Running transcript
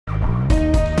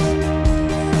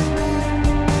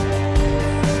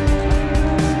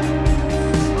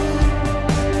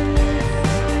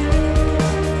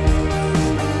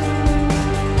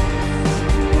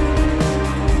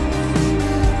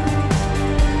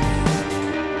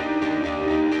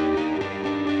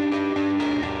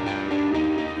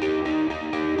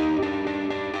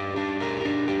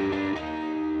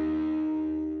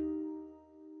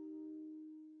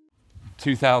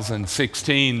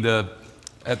2016,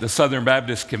 at the Southern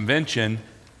Baptist Convention,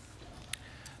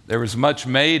 there was much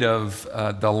made of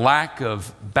the lack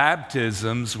of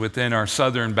baptisms within our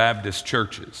Southern Baptist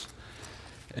churches.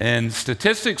 And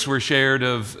statistics were shared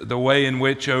of the way in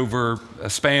which over a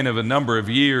span of a number of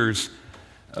years,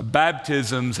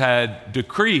 baptisms had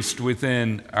decreased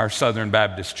within our Southern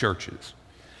Baptist churches.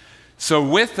 So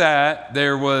with that,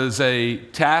 there was a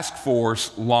task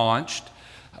force launched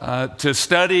to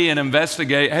study and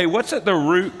investigate, hey, what's at the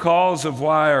root cause of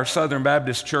why our Southern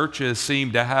Baptist churches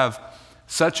seem to have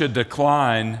such a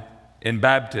decline in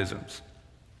baptisms?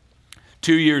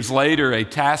 2 years later, a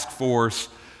task force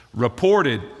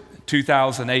reported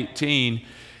 2018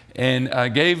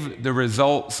 and gave the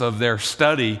results of their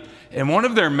study. And one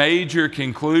of their major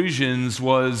conclusions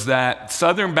was that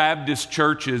Southern Baptist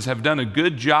churches have done a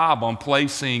good job on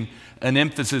placing an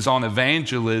emphasis on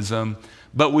evangelism,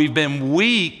 but we've been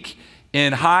weak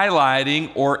in highlighting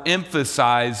or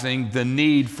emphasizing the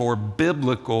need for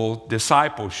biblical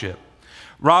discipleship.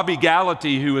 Robbie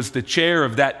Gallaty, who was the chair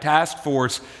of that task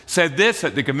force, said this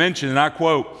at the convention, and I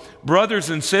quote, "Brothers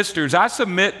and sisters, I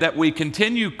submit that we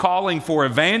continue calling for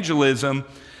evangelism,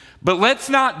 but let's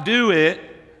not do it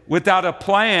without a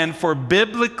plan for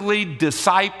biblically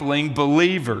discipling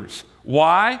believers."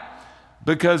 Why?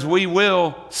 Because we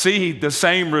will see the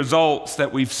same results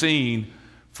that we've seen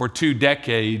for 2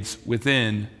 decades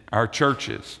within our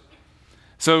churches.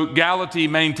 So Gallaty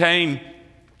maintained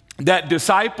that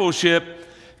discipleship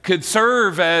could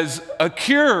serve as a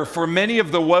cure for many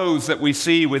of the woes that we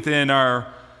see within our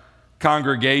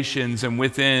congregations and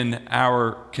within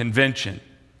our convention.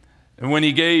 And when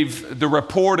he gave the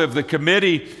report of the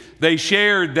committee, they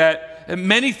shared that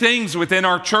many things within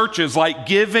our churches, like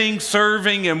giving,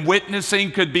 serving, and witnessing,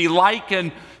 could be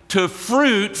likened to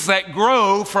fruits that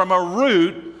grow from a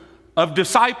root of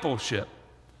discipleship.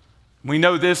 We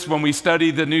know this when we study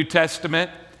the New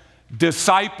Testament.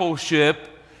 Discipleship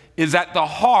is at the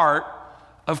heart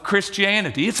of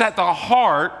Christianity. It's at the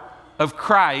heart of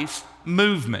Christ's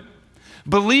movement.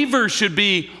 Believers should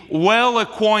be well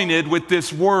acquainted with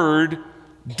this word,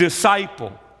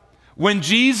 disciple. When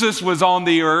Jesus was on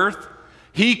the earth,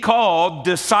 he called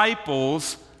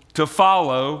disciples to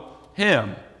follow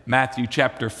him. Matthew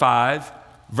chapter 5,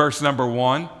 verse number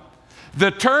 1. The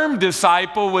term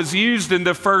disciple was used in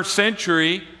the first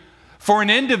century for an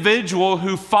individual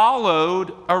who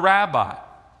followed a rabbi,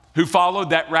 who followed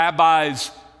that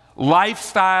rabbi's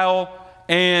lifestyle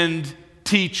and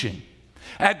teaching.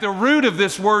 At the root of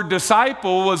this word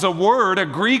disciple was a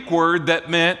Greek word that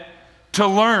meant to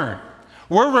learn.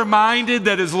 We're reminded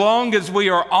that as long as we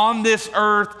are on this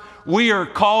earth, we are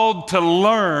called to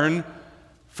learn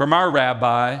from our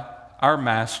rabbi, our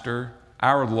master,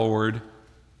 our Lord,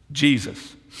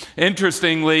 Jesus.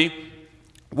 Interestingly,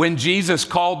 when Jesus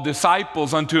called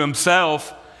disciples unto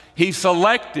himself, he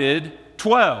selected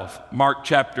 12. Mark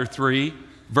chapter 3,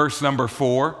 verse number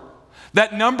 4.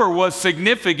 That number was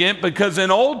significant because in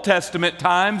Old Testament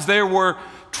times there were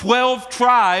 12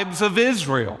 tribes of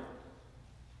Israel.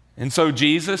 And so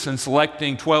Jesus, in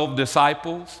selecting 12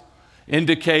 disciples,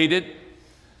 indicated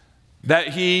that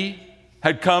he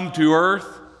had come to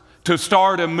earth to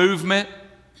start a movement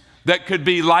that could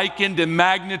be likened in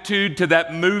magnitude to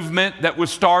that movement that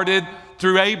was started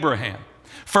through Abraham.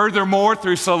 Furthermore,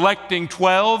 through selecting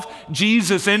 12,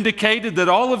 Jesus indicated that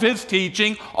all of his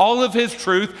teaching, all of his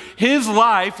truth, his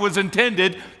life was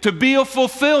intended to be a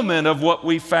fulfillment of what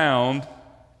we found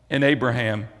in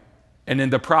Abraham and in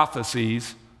the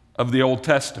prophecies of the Old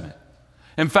Testament.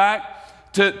 In fact,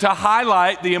 to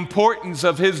highlight the importance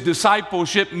of his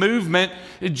discipleship movement,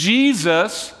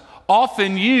 Jesus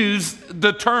often used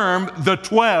the term the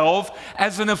 12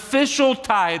 as an official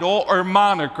title or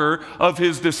moniker of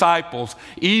his disciples.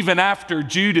 Even after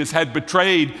Judas had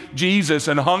betrayed Jesus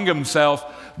and hung himself,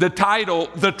 the title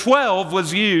the 12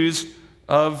 was used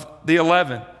of the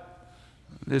 11.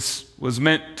 This was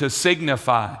meant to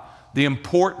signify the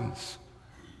importance,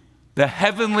 the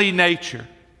heavenly nature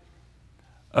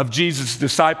of Jesus'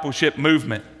 discipleship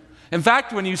movement. In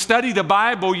fact, when you study the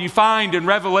Bible, you find in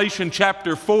Revelation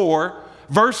chapter 4,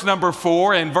 verse number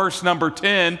 4 and verse number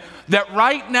 10, that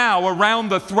right now around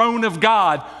the throne of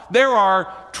God, there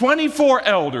are 24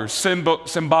 elders,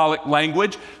 symbolic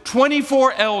language,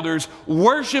 24 elders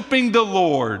worshiping the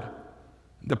Lord,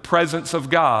 the presence of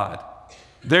God.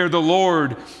 There the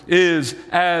Lord is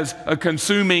as a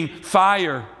consuming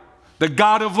fire. The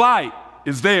God of light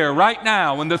is there right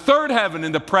now in the third heaven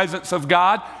in the presence of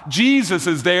God. Jesus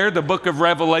is there, the book of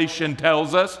Revelation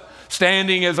tells us.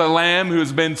 standing as a lamb who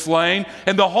has been slain,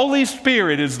 and the Holy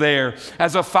Spirit is there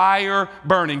as a fire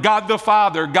burning. God the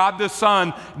Father, God the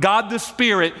Son, God the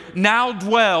Spirit now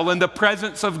dwell in the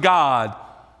presence of God,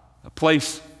 a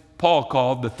place Paul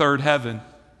called the third heaven.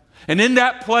 And in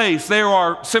that place, there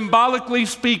are, symbolically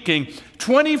speaking,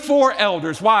 24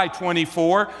 elders. Why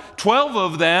 24? 12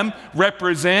 of them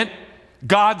represent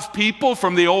God's people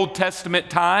from the Old Testament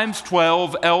times,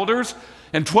 12 elders,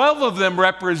 and 12 of them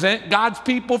represent God's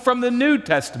people from the New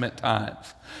Testament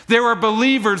times. There are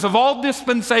believers of all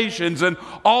dispensations and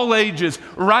all ages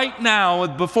right now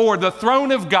before the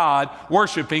throne of God,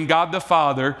 worshiping God the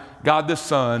Father, God the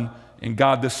Son, and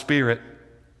God the Spirit.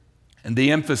 And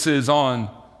the emphasis on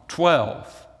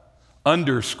 12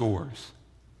 underscores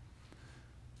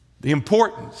the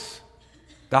importance,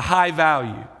 the high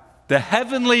value, the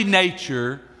heavenly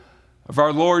nature of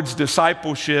our Lord's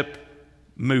discipleship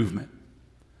movement.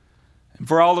 And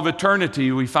for all of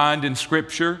eternity, we find in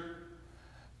Scripture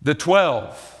the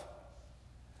 12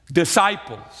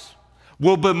 disciples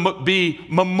will be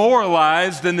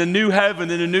memorialized in the new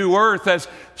heaven and the new earth, as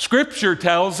Scripture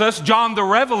tells us. John the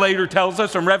Revelator tells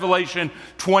us in Revelation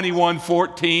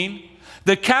 21:14,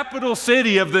 the capital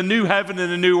city of the new heaven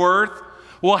and the new earth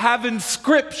will have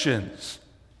inscriptions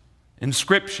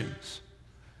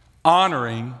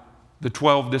honoring the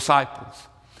 12 disciples.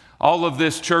 All of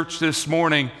this, church, this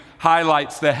morning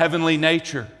highlights the heavenly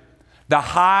nature, the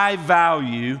high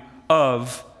value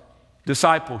of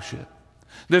discipleship.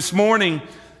 This morning,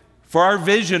 for our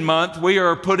Vision Month, we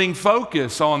are putting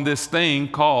focus on this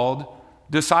thing called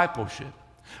discipleship.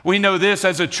 We know this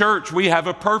as a church, we have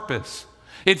a purpose.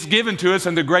 It's given to us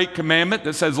in the Great Commandment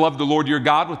that says, love the Lord your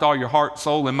God with all your heart,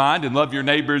 soul, and mind, and love your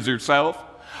neighbor as yourself.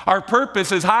 Our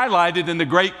purpose is highlighted in the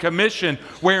Great Commission,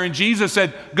 wherein Jesus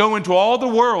said, go into all the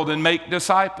world and make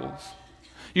disciples.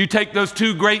 You take those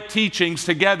two great teachings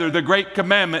together, the Great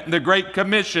Commandment and the Great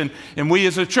Commission, and we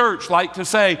as a church like to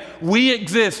say, we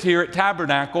exist here at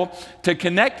Tabernacle to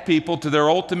connect people to their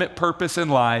ultimate purpose in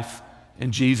life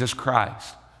in Jesus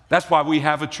Christ. That's why we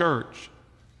have a church.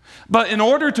 But in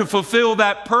order to fulfill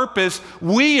that purpose,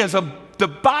 we as the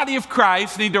body of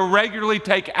Christ need to regularly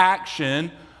take action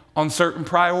on certain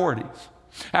priorities.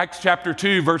 Acts chapter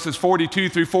 2, verses 42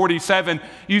 through 47,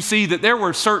 you see that there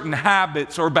were certain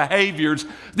habits or behaviors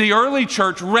the early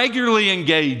church regularly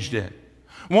engaged in.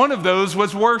 One of those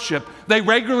was worship. They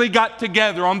regularly got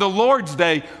together on the Lord's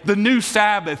Day, the new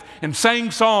Sabbath, and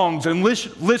sang songs and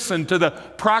listened to the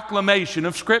proclamation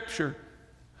of Scripture.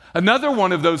 Another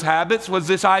one of those habits was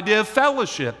this idea of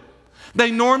fellowship. They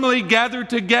normally gathered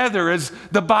together as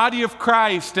the body of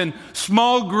Christ in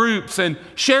small groups and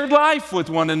shared life with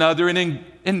one another and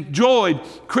enjoyed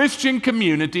Christian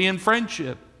community and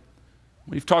friendship.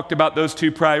 We've talked about those two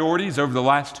priorities over the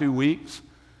last 2 weeks.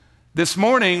 This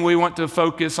morning, we want to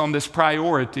focus on this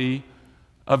priority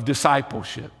of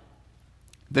discipleship.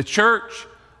 The church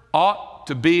ought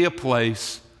to be a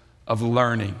place of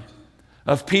learning,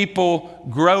 of people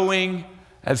growing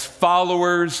as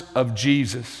followers of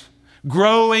Jesus.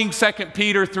 Growing, 2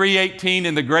 Peter 3:18,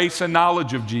 in the grace and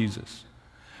knowledge of Jesus.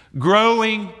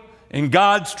 Growing in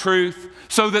God's truth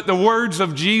so that the words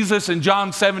of Jesus in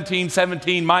John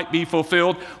 17:17 might be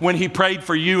fulfilled when he prayed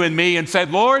for you and me and said,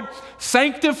 Lord,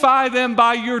 sanctify them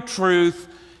by your truth.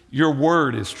 Your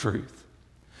word is truth.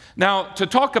 Now, to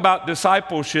talk about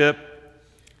discipleship,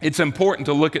 it's important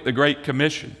to look at the Great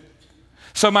Commission.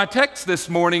 So my text this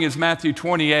morning is Matthew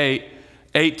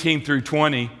 28:18 through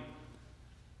 20.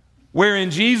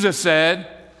 Wherein Jesus said,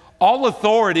 all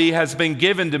authority has been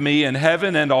given to me in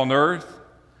heaven and on earth.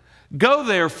 Go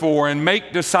therefore and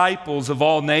make disciples of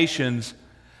all nations,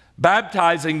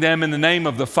 baptizing them in the name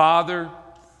of the Father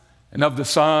and of the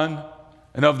Son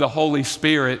and of the Holy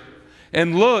Spirit.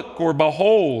 And look, or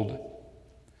behold,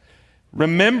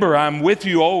 remember, I'm with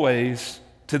you always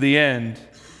to the end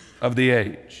of the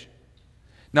age.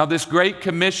 Now, this Great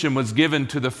Commission was given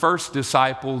to the first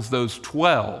disciples, those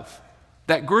 12.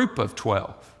 That group of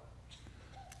 12,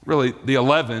 really the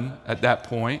 11 at that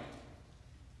point,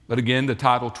 but again, the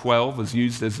title 12 was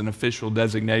used as an official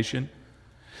designation.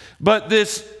 But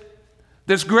this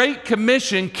Great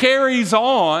Commission carries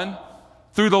on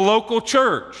through the local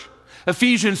church.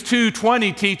 Ephesians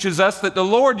 2:20 teaches us that the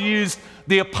Lord used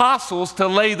the apostles to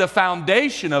lay the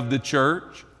foundation of the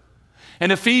church.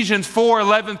 And Ephesians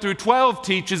 4:11 through 12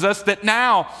 teaches us that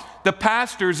now the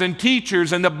pastors and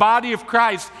teachers and the body of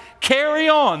Christ carry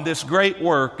on this great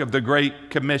work of the Great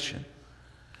Commission.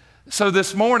 So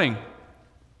this morning,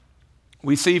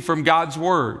 we see from God's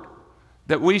Word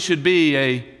that we should be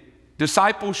a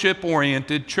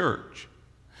discipleship-oriented church.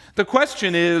 The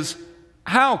question is,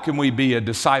 how can we be a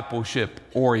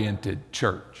discipleship-oriented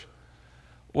church?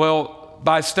 Well,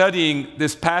 by studying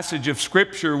this passage of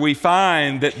Scripture, we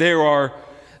find that there are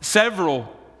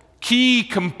several key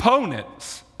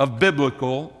components of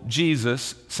biblical,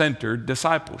 Jesus-centered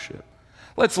discipleship.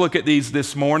 Let's look at these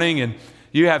this morning, and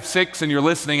you have 6 in your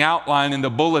listening outline in the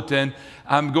bulletin.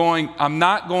 I'm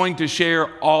not going to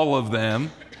share all of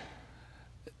them.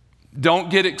 Don't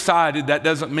get excited. That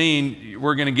doesn't mean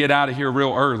we're going to get out of here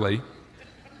real early.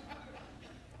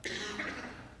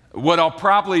 What I'll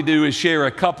probably do is share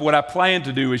a couple. What I plan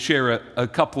to do is share a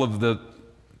couple of the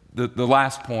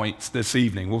last points this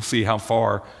evening. We'll see how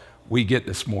far we get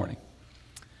this morning.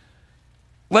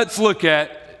 Let's look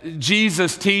at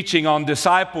Jesus' teaching on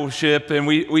discipleship, and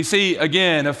we see,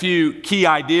 again, a few key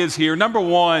ideas here. Number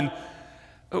one,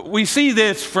 we see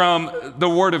this from the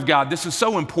Word of God. This is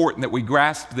so important that we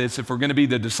grasp this if we're going to be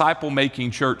the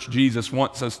disciple-making church Jesus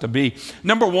wants us to be.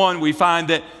 Number one, we find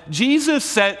that Jesus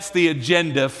sets the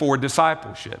agenda for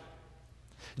discipleship.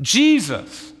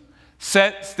 Jesus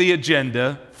sets the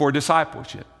agenda for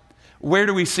discipleship. Where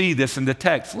do we see this in the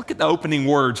text? Look at the opening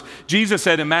words. Jesus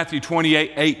said in Matthew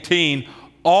 28:18,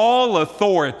 "All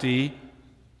authority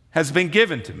has been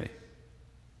given to me."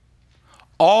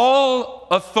 All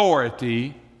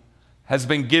authority has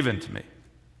been given to me. It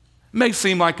may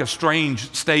seem like a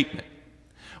strange statement.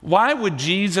 Why would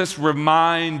Jesus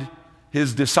remind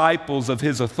his disciples of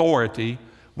his authority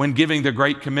when giving the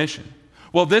Great Commission?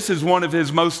 Well, this is one of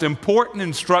his most important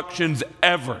instructions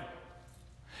ever.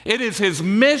 It is his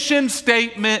mission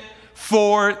statement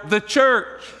for the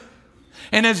church.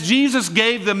 And as Jesus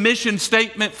gave the mission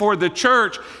statement for the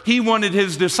church, he wanted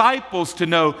his disciples to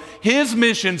know his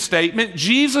mission statement,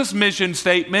 Jesus' mission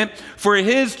statement for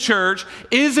his church,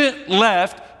 isn't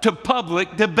left to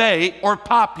public debate or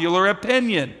popular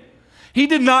opinion. He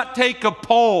did not take a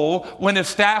poll when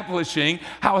establishing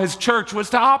how his church was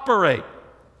to operate.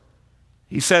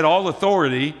 He said, "All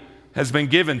authority has been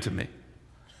given to me."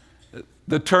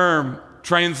 The term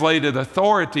translated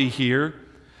authority here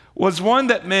was one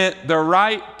that meant the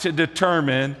right to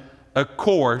determine a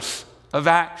course of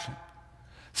action.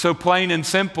 So plain and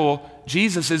simple,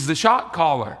 Jesus is the shot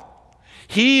caller.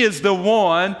 He is the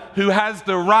one who has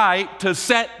the right to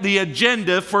set the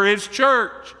agenda for his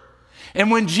church.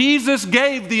 And when Jesus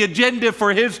gave the agenda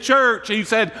for his church, he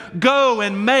said, "Go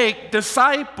and make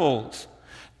disciples,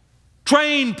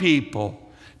 train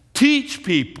people, teach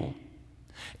people,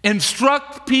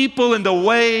 instruct people in the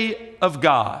way of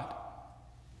God.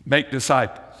 Make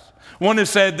disciples." One has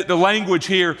said that the language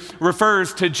here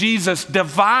refers to Jesus'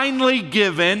 divinely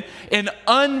given and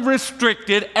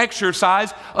unrestricted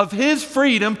exercise of his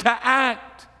freedom to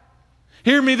act.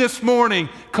 Hear me this morning,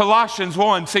 Colossians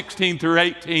 1:16 through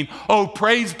 18. Oh,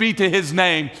 praise be to his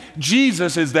name.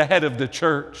 Jesus is the head of the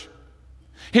church.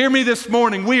 Hear me this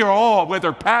morning, we are all,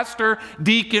 whether pastor,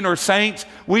 deacon, or saints,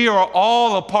 we are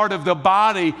all a part of the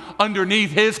body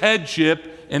underneath his headship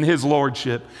and his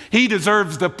lordship. He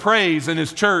deserves the praise in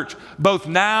his church, both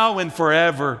now and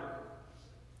forever.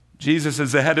 Jesus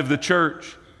is the head of the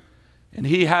church, and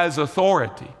he has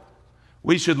authority.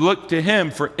 We should look to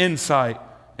him for insight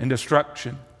and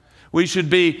instruction. We should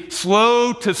be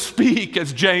slow to speak,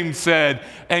 as James said,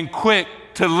 and quick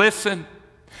to listen.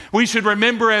 We should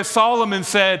remember, as Solomon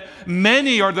said,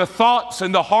 many are the thoughts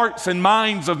and the hearts and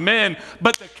minds of men,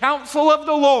 but the counsel of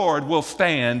the Lord will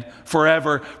stand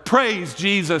forever. Praise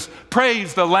Jesus.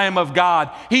 Praise the Lamb of God.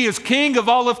 He is King of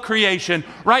all of creation.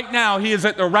 Right now, he is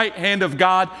at the right hand of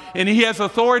God, and he has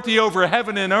authority over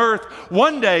heaven and earth.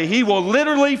 One day, he will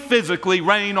literally, physically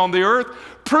reign on the earth,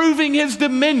 proving his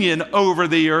dominion over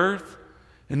the earth.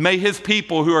 And may his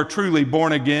people who are truly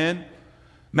born again,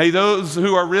 may those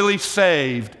who are really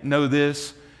saved know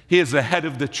this. He is the head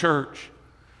of the church.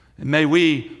 And may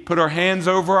we put our hands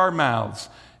over our mouths,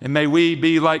 and may we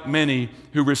be like many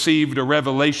who received a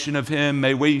revelation of him.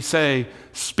 May we say,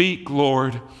 "Speak,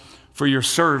 Lord, for your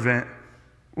servant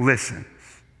listens."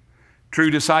 True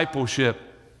discipleship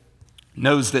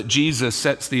knows that Jesus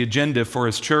sets the agenda for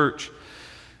his church.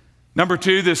 Number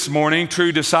two this morning,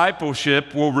 true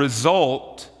discipleship will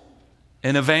result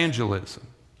in evangelism.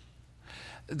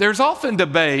 There's often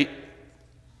debate,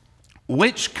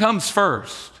 which comes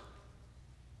first,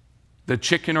 the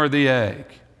chicken or the egg?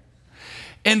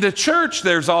 In the church,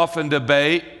 there's often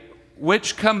debate,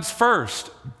 which comes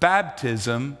first,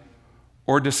 baptism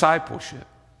or discipleship?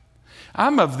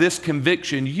 I'm of this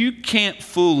conviction, you can't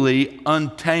fully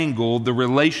untangle the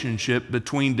relationship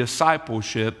between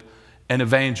discipleship and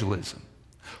evangelism.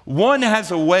 One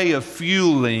has a way of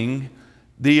fueling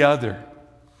the other.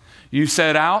 You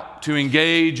set out to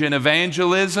engage in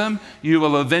evangelism, you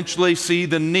will eventually see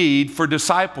the need for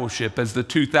discipleship, as the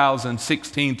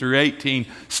 2016 through 18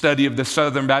 study of the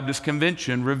Southern Baptist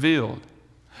Convention revealed.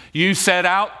 You set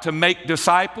out to make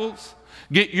disciples,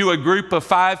 get you a group of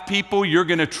 5 people you're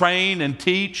going to train and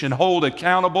teach and hold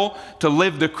accountable to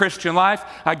live the Christian life.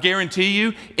 I guarantee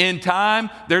you, in time,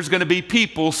 there's going to be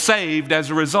people saved as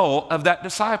a result of that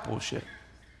discipleship.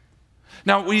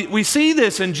 Now, we see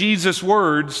this in Jesus'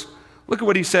 words. Look at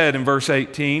what he said in verse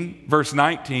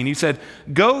 19. He said,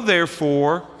 "Go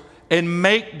therefore and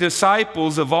make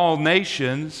disciples of all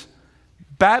nations,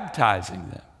 baptizing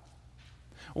them."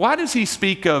 Why does he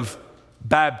speak of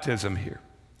baptism here?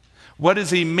 What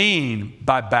does he mean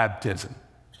by baptism?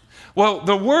 Well,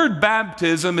 the word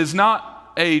baptism is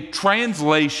not a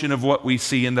translation of what we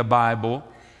see in the Bible.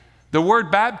 The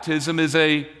word baptism is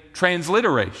a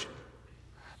transliteration.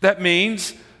 That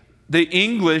means the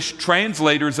English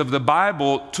translators of the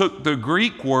Bible took the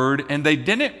Greek word and they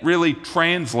didn't really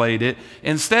translate it.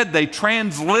 Instead, they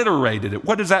transliterated it.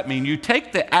 What does that mean? You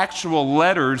take the actual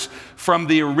letters from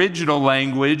the original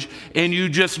language and you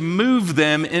just move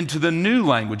them into the new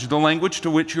language, the language to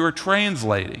which you are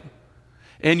translating.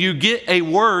 And you get a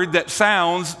word that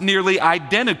sounds nearly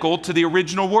identical to the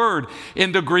original word.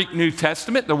 In the Greek New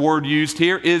Testament, the word used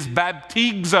here is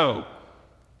baptizo.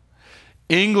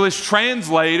 English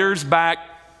translators back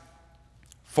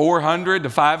 400 to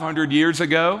 500 years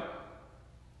ago,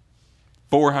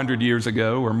 400 years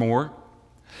ago or more,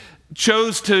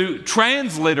 chose to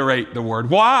transliterate the word.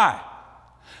 Why?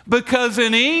 Because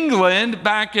in England,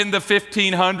 back in the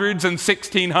 1500s and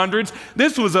 1600s,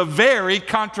 this was a very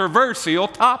controversial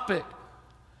topic.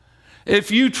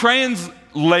 If you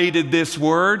translated this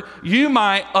word, you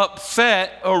might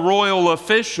upset a royal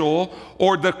official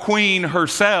or the queen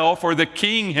herself or the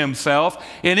king himself,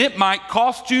 and it might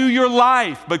cost you your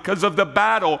life because of the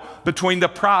battle between the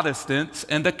Protestants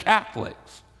and the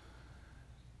Catholics.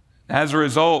 As a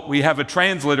result, we have a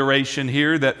transliteration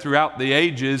here that throughout the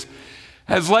ages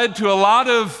has led to a lot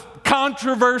of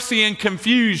controversy and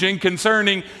confusion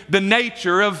concerning the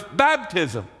nature of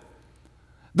baptism.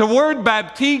 The word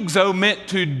baptizo meant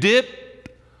to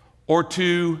dip or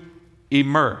to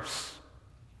immerse.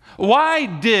 Why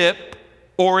dip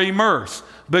or immerse?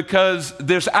 Because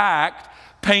this act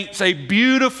paints a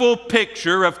beautiful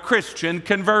picture of Christian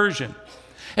conversion.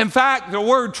 In fact, the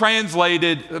word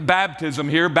translated baptism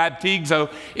here, baptizo,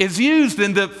 is used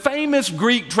in the famous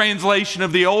Greek translation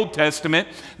of the Old Testament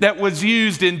that was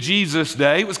used in Jesus'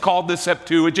 day. It was called the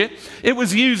Septuagint. It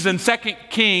was used in 2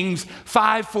 Kings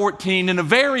 5:14 in a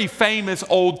very famous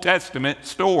Old Testament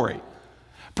story.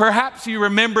 Perhaps you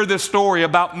remember the story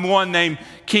about one named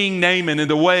King Naaman and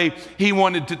the way he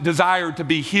desired to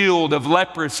be healed of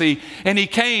leprosy. And he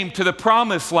came to the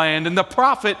promised land and the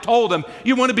prophet told him,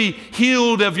 "You want to be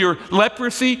healed of your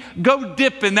leprosy? Go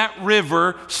dip in that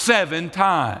river 7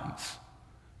 times.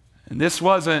 And this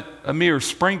wasn't a mere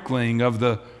sprinkling of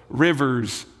the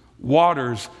river's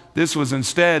waters. This was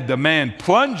instead the man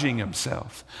plunging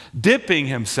himself, dipping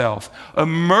himself,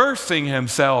 immersing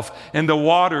himself in the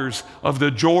waters of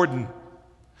the Jordan.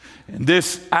 And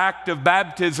this act of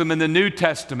baptism in the New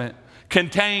Testament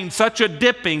contains such a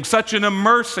dipping, such an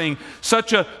immersing,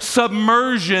 such a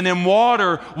submersion in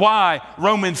water. Why?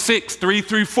 Romans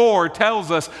 6:3-4 tells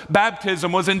us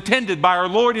baptism was intended by our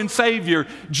Lord and Savior,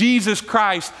 Jesus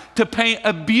Christ, to paint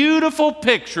a beautiful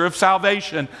picture of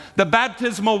salvation. The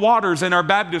baptismal waters in our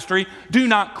baptistry do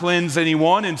not cleanse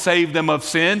anyone and save them of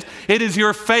sins. It is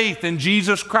your faith in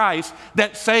Jesus Christ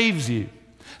that saves you.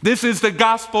 This is the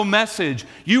gospel message.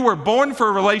 You were born for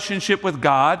a relationship with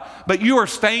God, but you are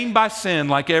stained by sin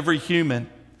like every human.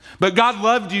 But God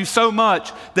loved you so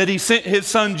much that he sent his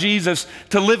son Jesus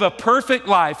to live a perfect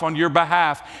life on your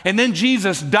behalf. And then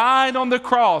Jesus died on the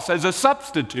cross as a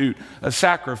substitute, a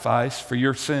sacrifice for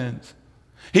your sins.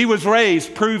 He was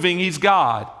raised proving he's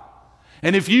God.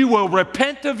 And if you will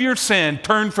repent of your sin,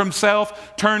 turn from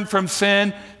self, turn from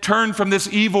sin, turn from this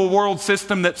evil world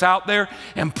system that's out there,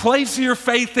 and place your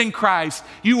faith in Christ,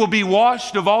 you will be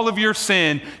washed of all of your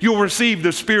sin. You'll receive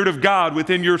the Spirit of God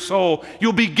within your soul.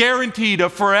 You'll be guaranteed a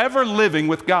forever living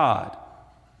with God.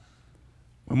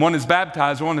 When one is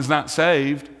baptized, one is not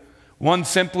saved. One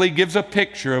simply gives a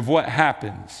picture of what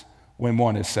happens when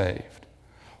one is saved.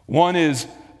 One is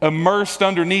immersed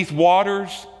underneath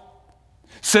waters,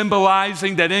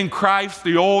 symbolizing that in Christ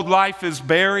the old life is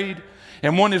buried,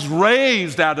 and one is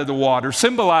raised out of the water,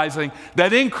 symbolizing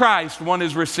that in Christ one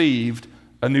has received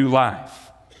a new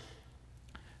life.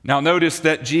 Now notice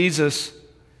that Jesus,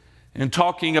 in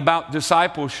talking about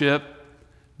discipleship,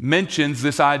 mentions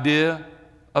this idea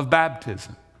of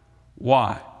baptism.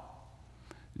 Why?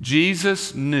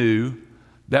 Jesus knew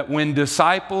that when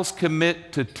disciples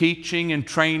commit to teaching and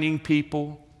training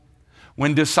people,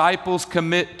 when disciples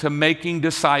commit to making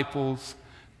disciples,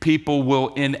 people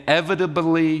will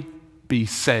inevitably be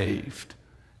saved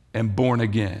and born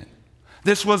again.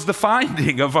 This was the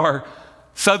finding of our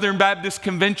Southern Baptist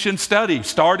Convention study.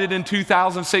 Started in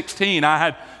 2016. I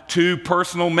had two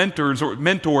personal mentors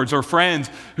or friends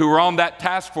who were on that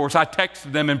task force. I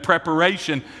texted them in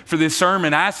preparation for this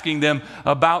sermon, asking them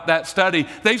about that study.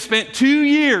 They spent 2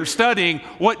 years studying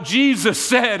what Jesus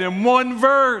said in one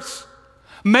verse.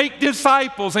 Make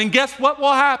disciples, and guess what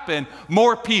will happen?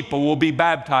 More people will be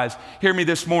baptized. Hear me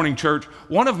this morning, church.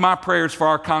 One of my prayers for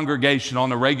our congregation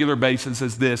on a regular basis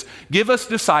is this: give us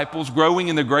disciples growing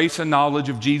in the grace and knowledge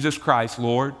of Jesus Christ,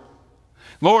 Lord.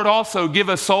 Lord, also give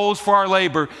us souls for our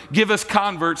labor. Give us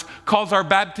converts. Cause our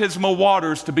baptismal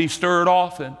waters to be stirred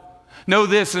often. Know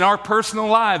this, in our personal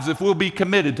lives, if we'll be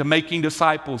committed to making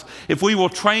disciples, if we will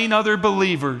train other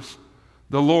believers,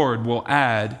 the Lord will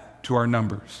add to our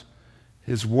numbers.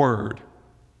 His word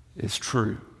is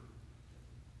true.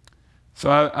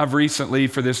 So I've recently,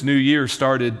 for this new year,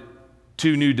 started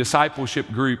 2 new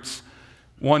discipleship groups.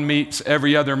 One meets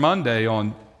every other Monday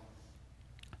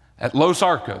at Los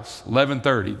Arcos,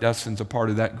 11:30. Dustin's a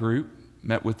part of that group,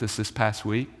 met with us this past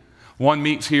week. One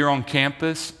meets here on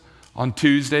campus on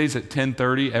Tuesdays at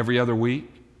 10:30 every other week.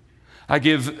 I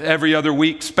give every other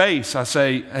week space. I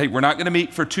say, hey, we're not going to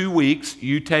meet for 2 weeks.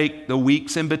 You take the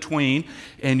weeks in between,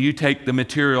 and you take the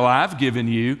material I've given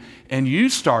you, and you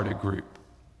start a group.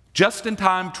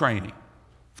 Just-in-time training.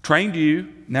 I've trained you,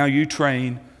 now you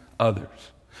train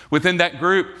others. Within that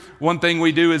group, one thing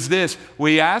we do is this: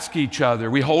 we ask each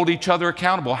other, we hold each other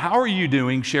accountable. How are you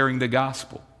doing sharing the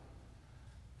gospel?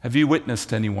 Have you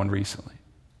witnessed anyone recently?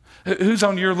 Who's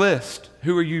on your list?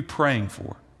 Who are you praying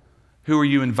for? Who are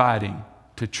you inviting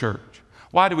to church?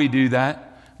 Why do we do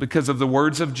that? Because of the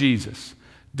words of Jesus.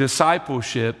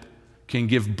 Discipleship can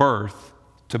give birth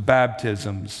to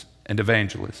baptisms and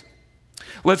evangelism.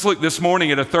 Let's look this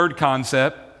morning at a third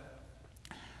concept.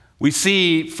 We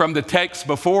see from the text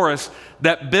before us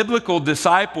that biblical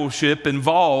discipleship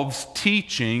involves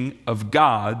teaching of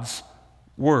God's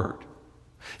word.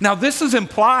 Now, this is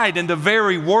implied in the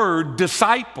very word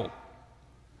disciple.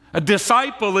 A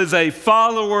disciple is a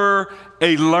follower,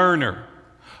 a learner,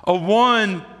 a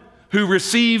one who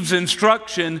receives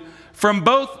instruction from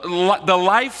both the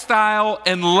lifestyle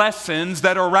and lessons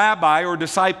that a rabbi or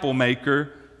disciple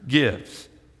maker gives.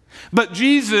 But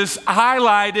Jesus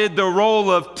highlighted the role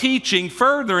of teaching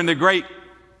further in the Great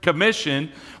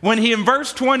Commission when he, in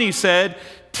verse 20, said,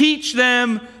 "Teach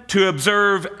them to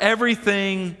observe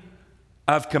everything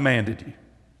I've commanded you."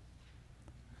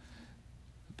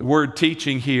 The word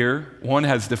teaching here, one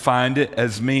has defined it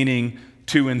as meaning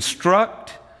to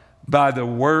instruct by the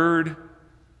word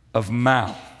of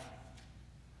mouth.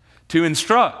 To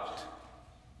instruct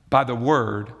by the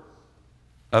word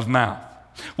of mouth.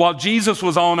 While Jesus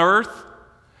was on earth,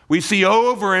 we see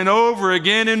over and over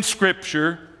again in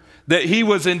Scripture that he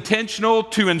was intentional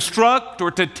to instruct or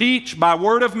to teach by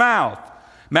word of mouth.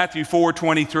 Matthew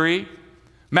 4:23.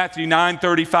 Matthew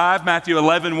 9:35, Matthew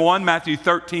 11:1, Matthew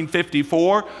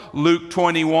 13:54, Luke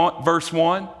 21, verse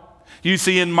 1. You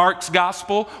see in Mark's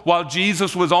gospel, while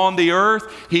Jesus was on the earth,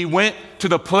 he went to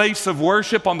the place of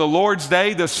worship on the Lord's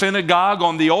Day, the synagogue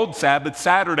on the old Sabbath,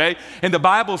 Saturday, and the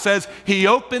Bible says he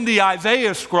opened the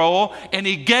Isaiah scroll and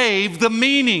he gave the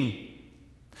meaning.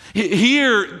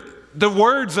 Hear the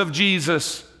words of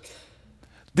Jesus,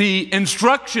 the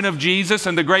instruction of Jesus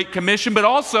and the Great Commission, but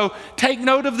also take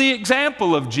note of the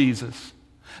example of Jesus.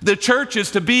 The church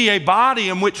is to be a body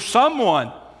in which someone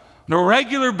on a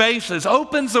regular basis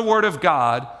opens the Word of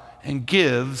God and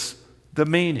gives the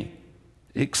meaning,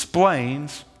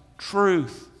 explains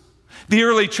truth. The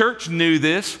early church knew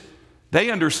this. They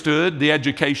understood the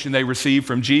education they received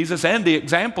from Jesus and the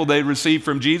example they received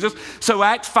from Jesus. So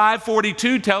Acts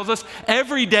 5:42 tells us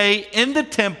every day in the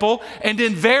temple and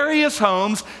in various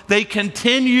homes, they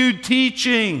continued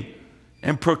teaching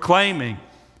and proclaiming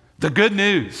the good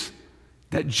news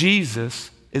that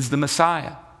Jesus is the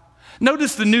Messiah.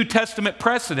 Notice the New Testament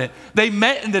precedent. They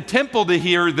met in the temple to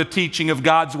hear the teaching of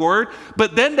God's word,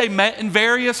 but then they met in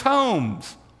various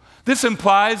homes. This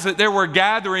implies that there were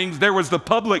gatherings, there was the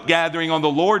public gathering on the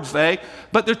Lord's Day,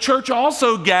 but the church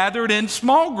also gathered in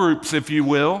small groups, if you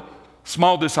will,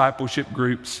 small discipleship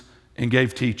groups, and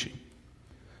gave teaching.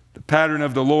 The pattern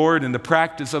of the Lord and the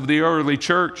practice of the early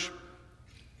church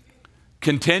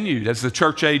continued as the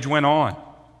church age went on.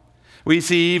 We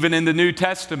see even in the New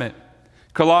Testament,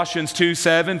 Colossians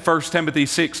 2:7, 1 Timothy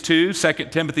 6:2,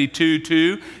 2 Timothy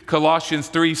 2:2, Colossians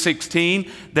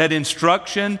 3:16, that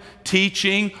instruction,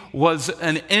 teaching was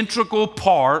an integral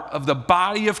part of the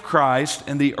body of Christ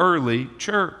in the early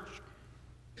church.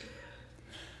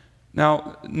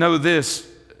 Now, know this,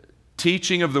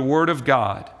 teaching of the Word of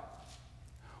God,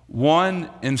 one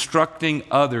instructing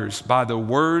others by the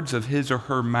words of his or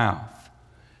her mouth,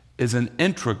 is an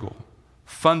integral,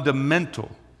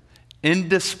 fundamental,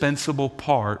 indispensable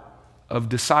part of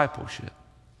discipleship.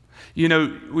 You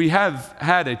know, we have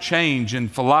had a change in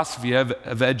philosophy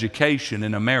of education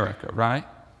in America, right?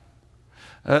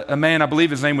 A man, I believe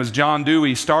his name was John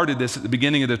Dewey, started this at the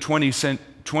beginning of the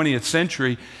 20th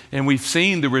century, and we've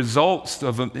seen the results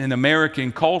in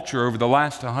American culture over the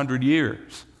last 100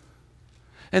 years.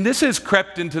 And this has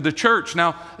crept into the church.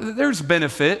 Now, there's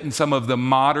benefit in some of the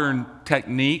modern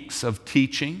techniques of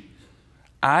teaching.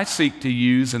 I seek to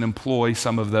use and employ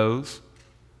some of those.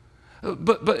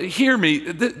 But hear me,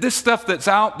 this stuff that's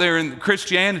out there in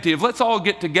Christianity, of let's all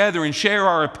get together and share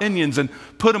our opinions and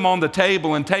put them on the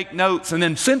table and take notes and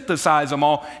then synthesize them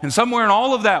all, and somewhere in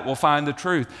all of that we'll find the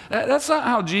truth. That's not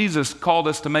how Jesus called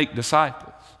us to make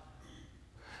disciples.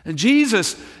 And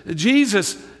Jesus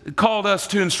called us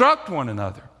to instruct one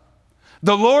another.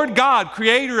 The Lord God,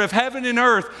 creator of heaven and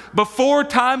earth, before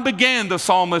time began, the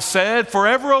psalmist said,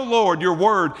 forever, O Lord, your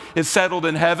word is settled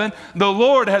in heaven. The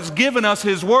Lord has given us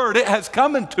his word. It has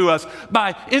come to us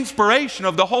by inspiration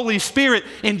of the Holy Spirit.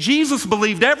 And Jesus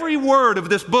believed every word of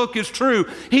this book is true.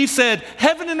 He said,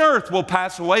 heaven and earth will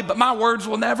pass away, but my words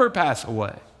will never pass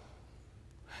away.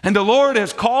 And the Lord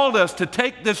has called us to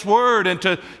take this word and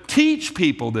to teach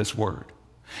people this word.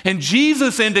 And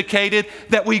Jesus indicated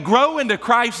that we grow into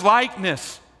Christ's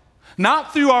likeness,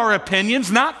 not through our opinions,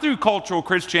 not through cultural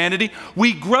Christianity.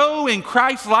 We grow in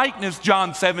Christ's likeness,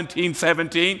 John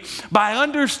 17:17, by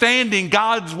understanding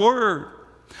God's word.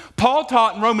 Paul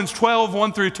taught in Romans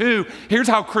 12:1-2, here's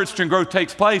how Christian growth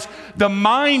takes place. The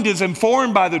mind is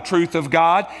informed by the truth of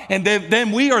God, and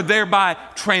then we are thereby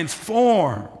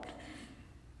transformed.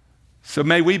 So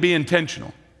may we be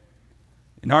intentional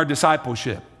in our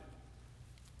discipleship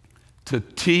to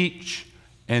teach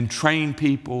and train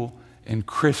people in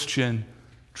Christian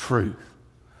truth.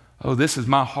 Oh, this is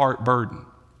my heart burden.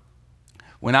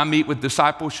 When I meet with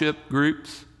discipleship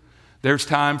groups, there's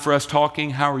time for us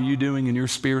talking. How are you doing in your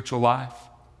spiritual life?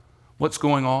 What's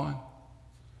going on?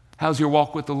 How's your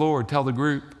walk with the Lord? Tell the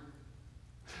group.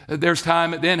 There's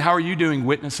time then, how are you doing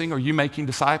witnessing? Are you making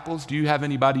disciples? Do you have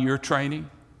anybody you're training?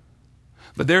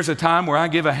 But there's a time where I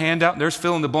give a handout, and there's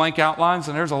fill in the blank outlines,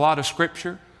 and there's a lot of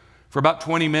scripture. For about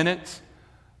 20 minutes,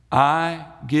 I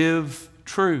give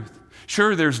truth.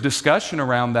 Sure, there's discussion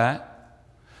around that,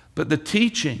 but the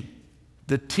teaching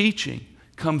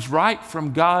comes right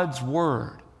from God's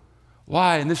word.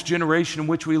 Why? In this generation in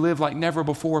which we live like never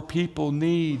before, people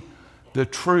need the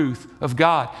truth of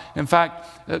God. In fact,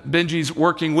 Benji's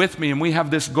working with me, and we have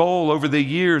this goal over the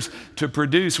years to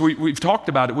produce. We've talked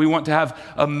about it. We want to have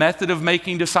a method of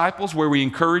making disciples where we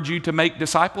encourage you to make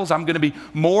disciples. I'm going to be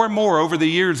more and more over the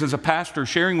years as a pastor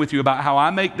sharing with you about how I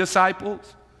make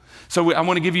disciples. So I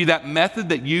want to give you that method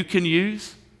that you can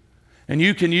use. And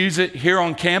you can use it here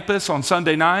on campus on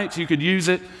Sunday nights. You could use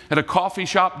it at a coffee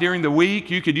shop during the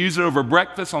week. You could use it over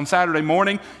breakfast on Saturday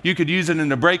morning. You could use it in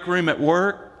the break room at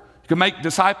work. You can make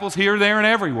disciples here, there, and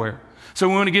everywhere. So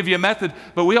we want to give you a method,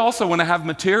 but we also want to have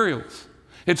materials.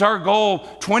 It's our goal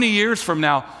 20 years from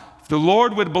now, if the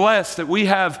Lord would bless, that we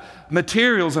have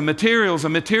materials and materials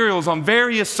and materials on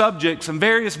various subjects and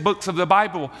various books of the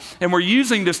Bible. And we're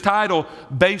using this title,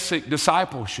 Basic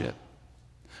Discipleship.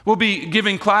 We'll be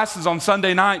giving classes on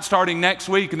Sunday night starting next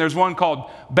week, and there's one called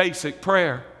Basic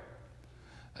Prayer.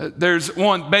 There's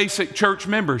one, Basic Church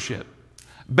Membership,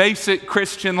 Basic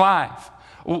Christian Life.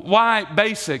 Why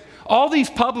basic? All these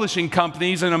publishing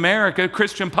companies in America,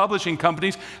 Christian publishing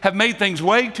companies, have made things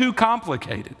way too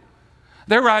complicated.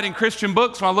 They're writing Christian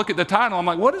books. When I look at the title, I'm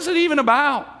like, what is it even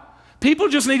about? People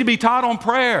just need to be taught on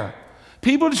prayer.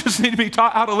 People just need to be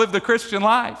taught how to live the Christian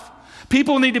life.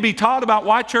 People need to be taught about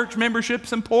why church membership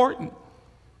is important.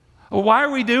 Well, why are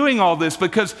we doing all this?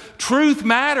 Because truth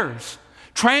matters.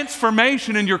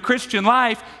 Transformation in your Christian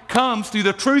life comes through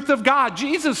the truth of God.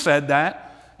 Jesus said that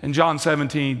in John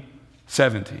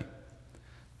 17:17.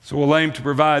 So we'll aim to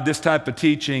provide this type of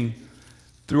teaching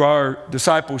through our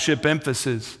discipleship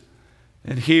emphasis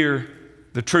and hear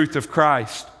the truth of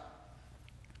Christ.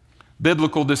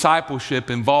 Biblical discipleship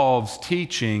involves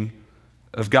teaching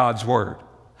of God's word.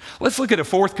 Let's look at a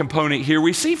fourth component here.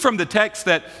 We see from the text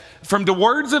that, from the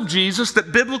words of Jesus,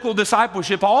 that biblical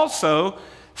discipleship also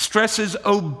stresses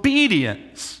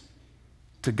obedience.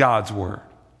 to God's word.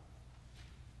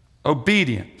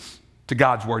 Obedience to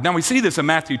God's word. Now we see this in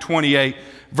Matthew 28,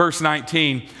 verse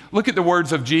 19. Look at the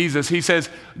words of Jesus. He says,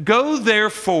 "Go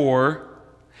therefore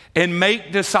and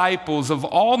make disciples of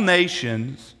all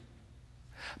nations,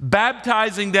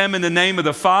 baptizing them in the name of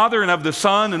the Father and of the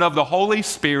Son and of the Holy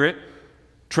Spirit,"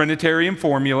 Trinitarian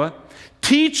formula,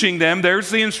 "teaching them," there's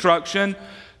the instruction,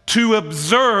 "to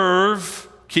observe,"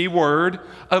 key word,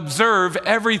 "observe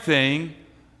everything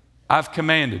I've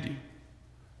commanded you."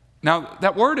 Now,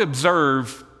 that word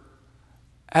observe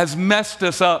has messed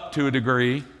us up to a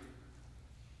degree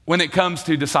when it comes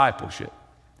to discipleship.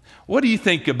 What do you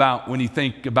think about when you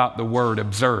think about the word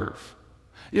observe?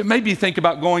 Maybe you think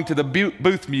about going to the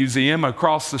Booth Museum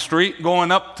across the street,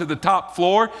 going up to the top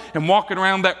floor and walking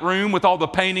around that room with all the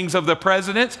paintings of the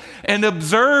presidents and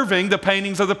observing the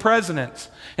paintings of the presidents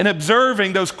and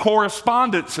observing those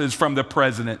correspondences from the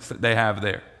presidents that they have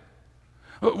there.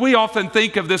 We often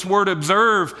think of this word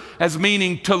observe as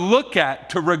meaning to look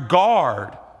at, to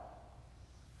regard.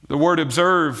 The word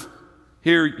observe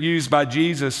here used by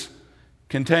Jesus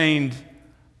contained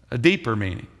a deeper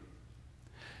meaning.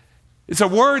 It's a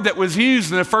word that was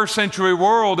used in the first century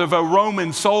world of a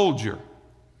Roman soldier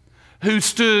who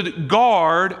stood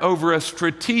guard over a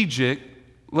strategic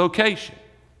location.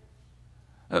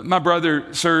 My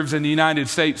brother serves in the United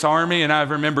States Army, and I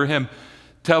remember him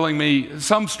telling me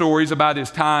some stories about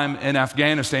his time in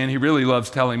Afghanistan. He really loves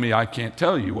telling me, "I can't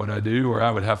tell you what I do or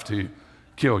I would have to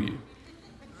kill you."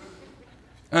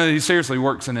 He seriously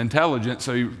works in intelligence,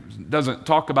 so he doesn't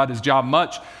talk about his job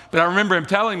much. But I remember him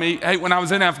telling me, hey, when I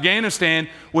was in Afghanistan,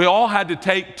 we all had to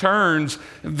take turns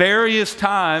various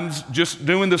times just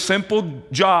doing the simple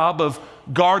job of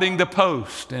guarding the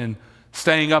post and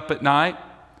staying up at night,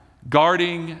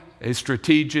 guarding a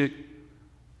strategic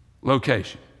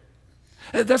location.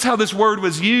 That's how this word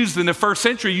was used in the first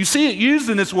century. You see it used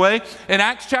in this way in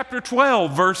Acts chapter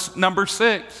 12, verse number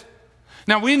 6.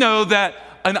 Now we know that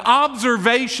an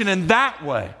observation in that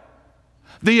way,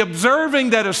 the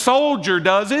observing that a soldier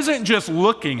does, isn't just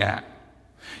looking at.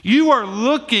 You are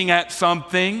looking at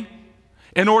something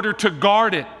in order to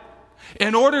guard it,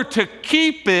 in order to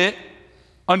keep it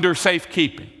under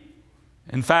safekeeping.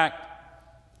 In fact,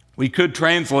 we could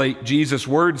translate Jesus'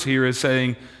 words here as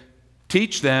saying,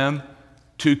 teach them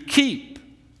to keep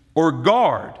or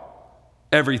guard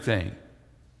everything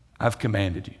I've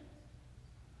commanded you.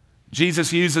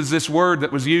 Jesus uses this word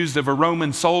that was used of a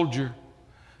Roman soldier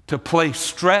to place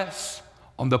stress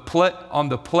on the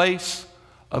place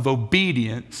of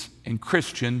obedience in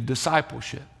Christian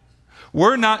discipleship.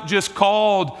 We're not just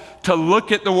called to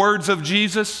look at the words of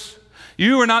Jesus.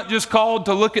 You are not just called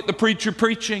to look at the preacher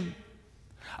preaching.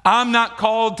 I'm not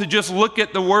called to just look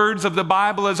at the words of the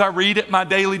Bible as I read it my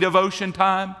daily devotion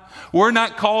time. We're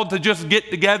not called to just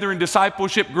get together in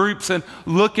discipleship groups and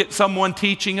look at someone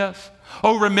teaching us.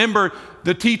 Oh, remember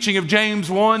the teaching of James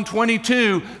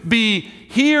 1:22, be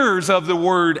hearers of the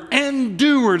word and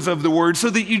doers of the word so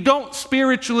that you don't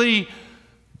spiritually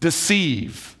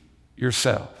deceive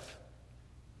yourself.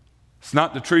 It's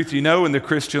not the truth you know in the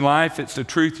Christian life, it's the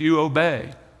truth you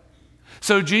obey.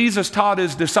 So Jesus taught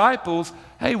his disciples,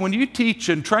 hey, when you teach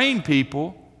and train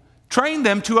people, train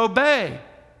them to obey.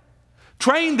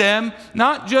 Train them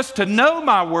not just to know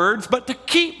my words, but to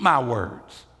keep my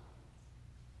words.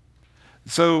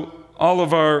 So all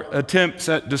of our attempts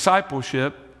at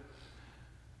discipleship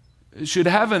should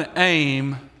have an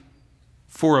aim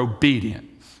for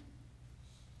obedience.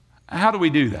 How do we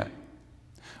do that?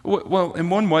 Well, in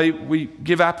one way, we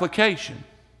give application.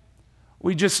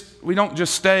 We don't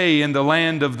just stay in the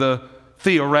land of the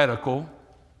theoretical,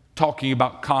 talking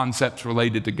about concepts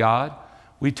related to God.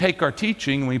 We take our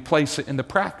teaching and we place it in the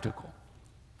practical.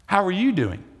 How are you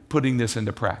doing putting this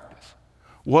into practice?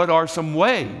 What are some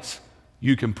ways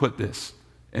you can put this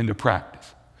into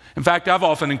practice? In fact, I've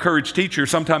often encouraged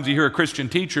teachers, sometimes you hear a Christian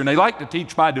teacher and they like to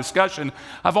teach by discussion.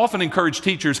 I've often encouraged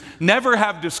teachers, never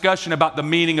have discussion about the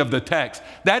meaning of the text.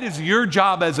 That is your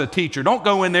job as a teacher. Don't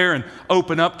go in there and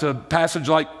open up to a passage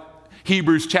like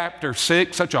Hebrews chapter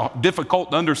 6, such a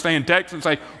difficult to understand text, and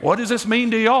say, what does this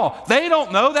mean to y'all? They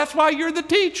don't know. That's why you're the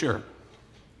teacher.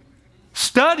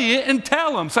 Study it and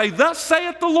tell them. Say, thus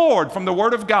saith the Lord from the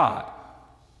Word of God.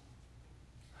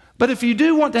 But if you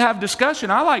do want to have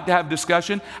discussion, I like to have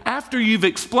discussion. After you've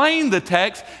explained the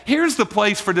text, here's the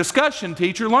place for discussion,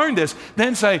 teacher. Learn this.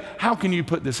 Then say, how can you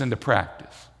put this into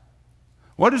practice?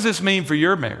 What does this mean for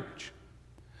your marriage?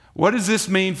 What does this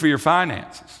mean for your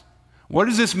finances? What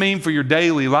does this mean for your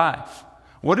daily life?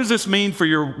 What does this mean for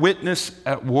your witness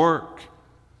at work?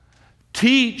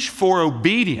 Teach for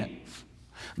obedience,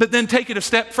 but then take it a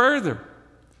step further.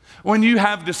 When you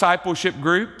have discipleship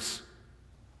groups,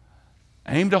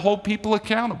 aim to hold people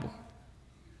accountable.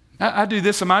 I do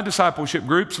this in my discipleship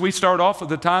groups. We start off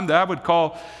with a time that I would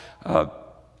call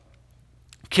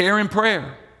care and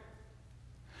prayer.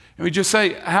 And we just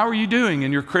say, how are you doing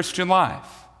in your Christian life?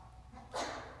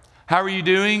 How are you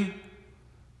doing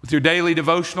with your daily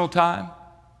devotional time?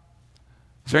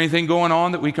 Is there anything going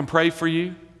on that we can pray for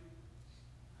you?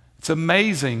 It's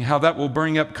amazing how that will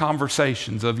bring up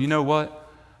conversations of, you know what?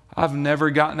 I've never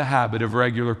gotten a habit of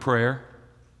regular prayer.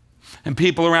 And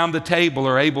people around the table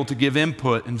are able to give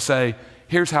input and say,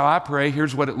 here's how I pray,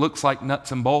 here's what it looks like,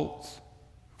 nuts and bolts.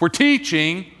 We're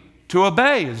teaching to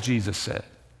obey, as Jesus said.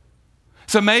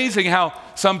 It's amazing how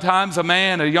sometimes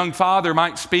a young father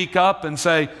might speak up and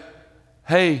say,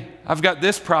 hey, I've got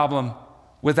this problem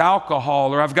with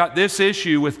alcohol, or I've got this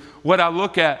issue with what I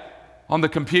look at on the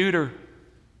computer.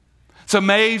 It's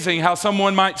amazing how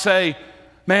someone might say,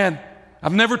 man,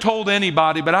 I've never told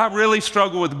anybody, but I really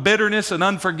struggle with bitterness and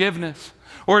unforgiveness.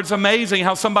 Or it's amazing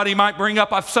how somebody might bring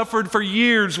up, I've suffered for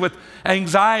years with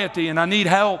anxiety and I need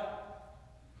help.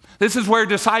 This is where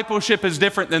discipleship is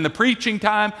different than the preaching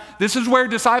time. This is where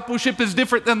discipleship is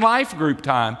different than life group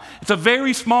time. It's a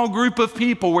very small group of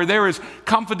people where there is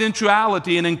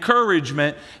confidentiality and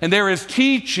encouragement, and there is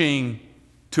teaching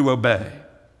to obey,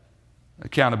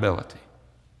 accountability.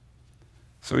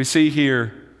 So we see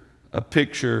here a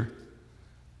picture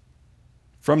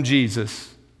from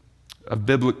Jesus of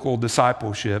biblical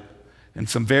discipleship and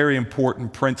some very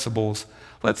important principles.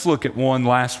 Let's look at one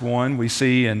last one we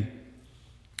see in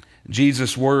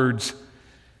Jesus' words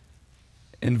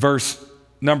in verse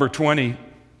number 20.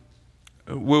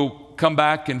 We'll come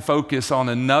back and focus on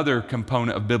another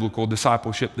component of biblical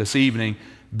discipleship this evening.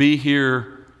 Be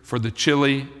here for the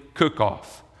chili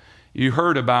cook-off. You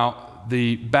heard about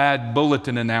the bad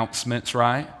bulletin announcements,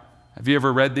 right? Have you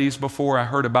ever read these before? I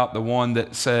heard about the one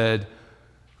that said,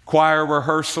 choir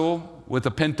rehearsal with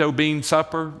a pinto bean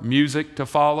supper, music to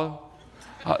follow.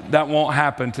 That won't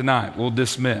happen tonight. We'll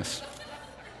dismiss.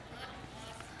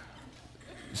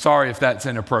 Sorry if that's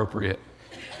inappropriate.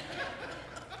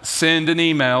 Send an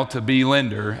email to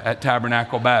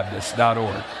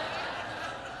blinder@tabernaclebaptist.org.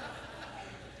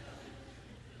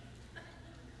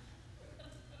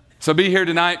 So be here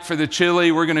tonight for the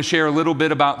chili. We're going to share a little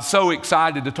bit about, so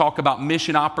excited to talk about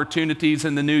mission opportunities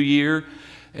in the new year.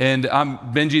 And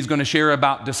Benji's going to share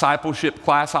about discipleship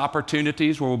class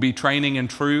opportunities where we'll be training in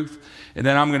truth. And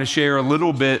then I'm going to share a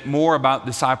little bit more about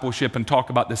discipleship and talk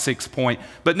about the 6th point.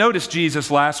 But notice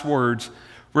Jesus' last words.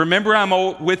 Remember, I'm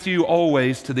with you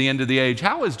always to the end of the age.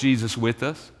 How is Jesus with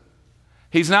us?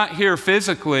 He's not here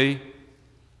physically,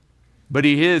 but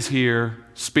he is here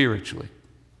spiritually.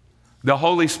 The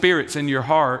Holy Spirit's in your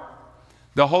heart.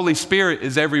 The Holy Spirit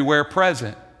is everywhere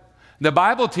present. The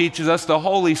Bible teaches us the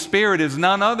Holy Spirit is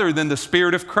none other than the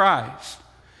Spirit of Christ.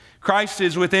 Christ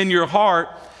is within your heart.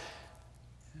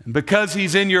 And because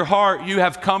he's in your heart, you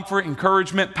have comfort,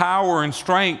 encouragement, power, and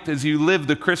strength as you live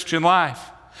the Christian life.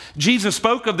 Jesus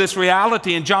spoke of this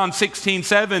reality in John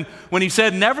 16:7 when he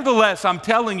said, nevertheless, I'm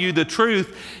telling you the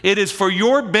truth. It is for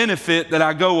your benefit that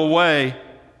I go away.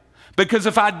 Because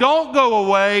if I don't go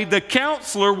away, the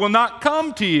counselor will not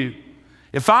come to you.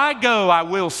 If I go, I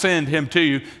will send him to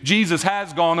you. Jesus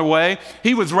has gone away.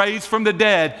 He was raised from the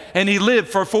dead, and he lived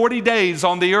for 40 days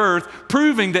on the earth,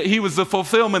 proving that he was the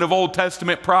fulfillment of Old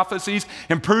Testament prophecies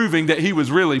and proving that he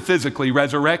was really physically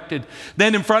resurrected.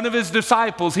 Then in front of his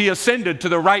disciples, he ascended to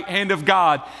the right hand of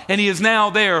God, and he is now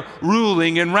there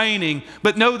ruling and reigning.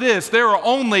 But know this, there are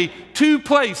only 2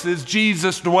 places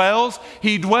Jesus dwells.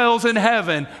 He dwells in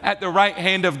heaven at the right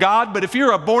hand of God. But if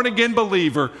you're a born-again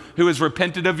believer who has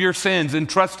repented of your sins and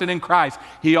trusted in Christ,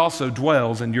 he also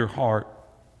dwells in your heart.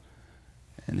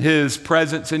 And his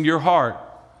presence in your heart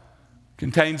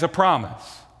contains a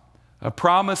promise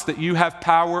that you have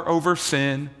power over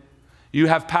sin, you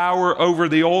have power over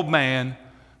the old man,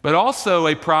 but also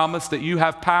a promise that you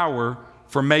have power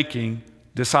for making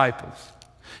disciples.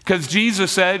 Because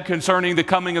Jesus said concerning the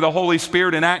coming of the Holy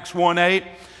Spirit in Acts 1:8,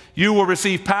 you will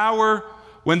receive power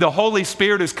when the Holy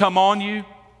Spirit has come on you,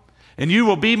 and you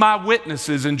will be my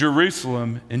witnesses in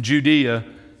Jerusalem and Judea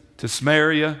to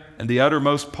Samaria and the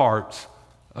uttermost parts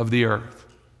of the earth.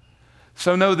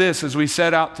 So know this, as we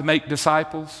set out to make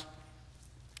disciples,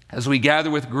 as we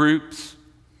gather with groups,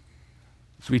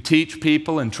 as we teach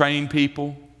people and train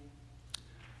people,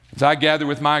 as I gather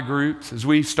with my groups, as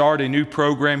we start a new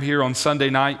program here on Sunday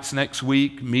nights next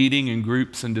week, meeting in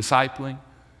groups and discipling,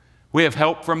 we have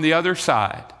help from the other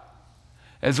side.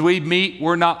 As we meet,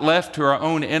 we're not left to our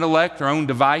own intellect, our own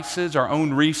devices, our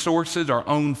own resources, our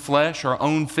own flesh, our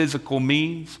own physical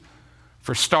means.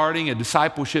 for starting a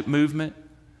discipleship movement.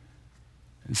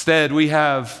 Instead, we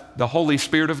have the Holy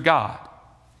Spirit of God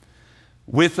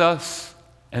with us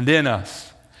and in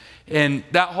us. And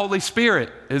that Holy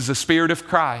Spirit is the Spirit of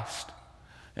Christ.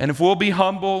 And if we'll be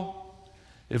humble,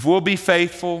 if we'll be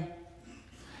faithful,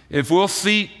 if we'll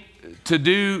seek to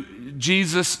do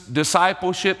Jesus'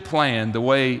 discipleship plan the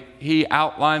way He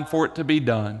outlined for it to be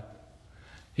done,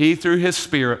 He, through His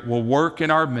Spirit, will work in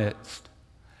our midst,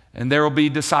 and there will be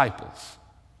disciples.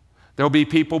 There will be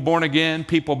people born again,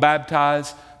 people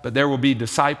baptized, but there will be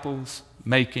disciples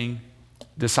making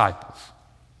disciples.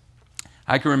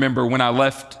 I can remember when I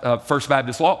left First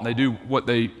Baptist Lawton, they do what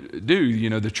they do. You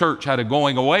know, the church had a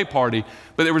going away party,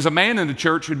 but there was a man in the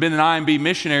church who'd been an IMB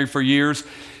missionary for years,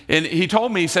 and he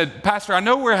told me, he said, "Pastor, I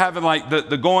know we're having like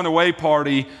the going away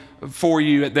party for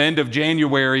you at the end of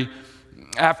January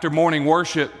after morning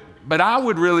worship, but I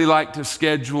would really like to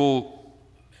schedule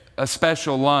a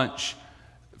special lunch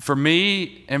for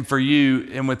me and for you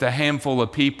and with a handful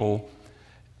of people."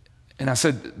 And I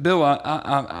said, "Bill,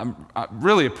 I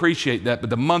really appreciate that, but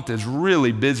the month is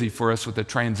really busy for us with the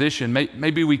transition.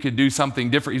 Maybe we could do something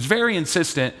different." He's very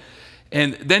insistent.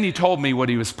 And then he told me what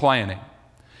he was planning.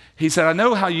 He said, "I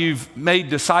know how you've made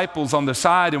disciples on the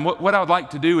side, and what I would like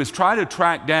to do is try to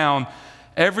track down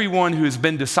everyone who has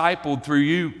been discipled through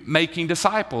you making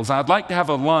disciples. I'd like to have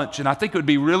a lunch, and I think it would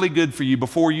be really good for you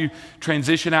before you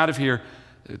transition out of here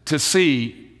to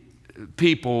see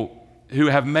people who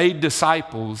have made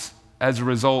disciples as a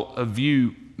result of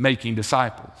you making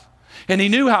disciples." And he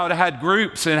knew how I had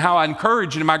groups and how I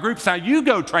encouraged in my groups, "Now you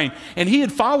go train." And he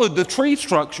had followed the tree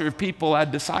structure of people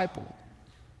I'd discipled.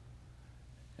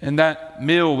 And that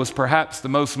meal was perhaps the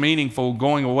most meaningful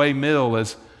going away meal,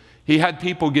 as he had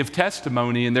people give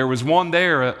testimony. And there was one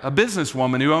there, a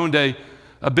businesswoman who owned a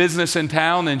business in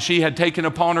town, and she had taken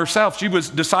upon herself. She was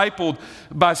discipled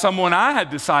by someone I had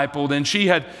discipled, and she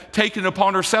had taken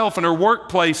upon herself in her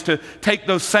workplace to take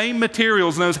those same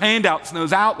materials and those handouts and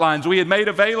those outlines we had made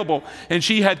available, and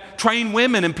she had trained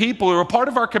women and people who were a part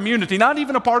of our community, not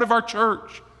even a part of our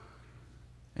church.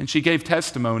 And she gave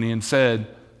testimony and said,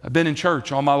 "I've been in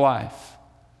church all my life,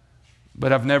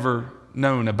 but I've never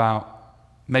known about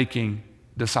making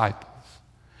disciples."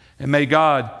 And may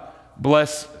God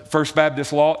bless First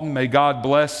Baptist Lawton. May God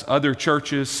bless other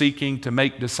churches seeking to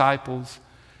make disciples.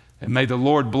 And may the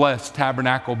Lord bless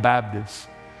Tabernacle Baptist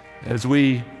as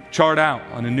we chart out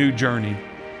on a new journey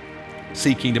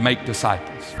seeking to make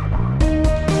disciples.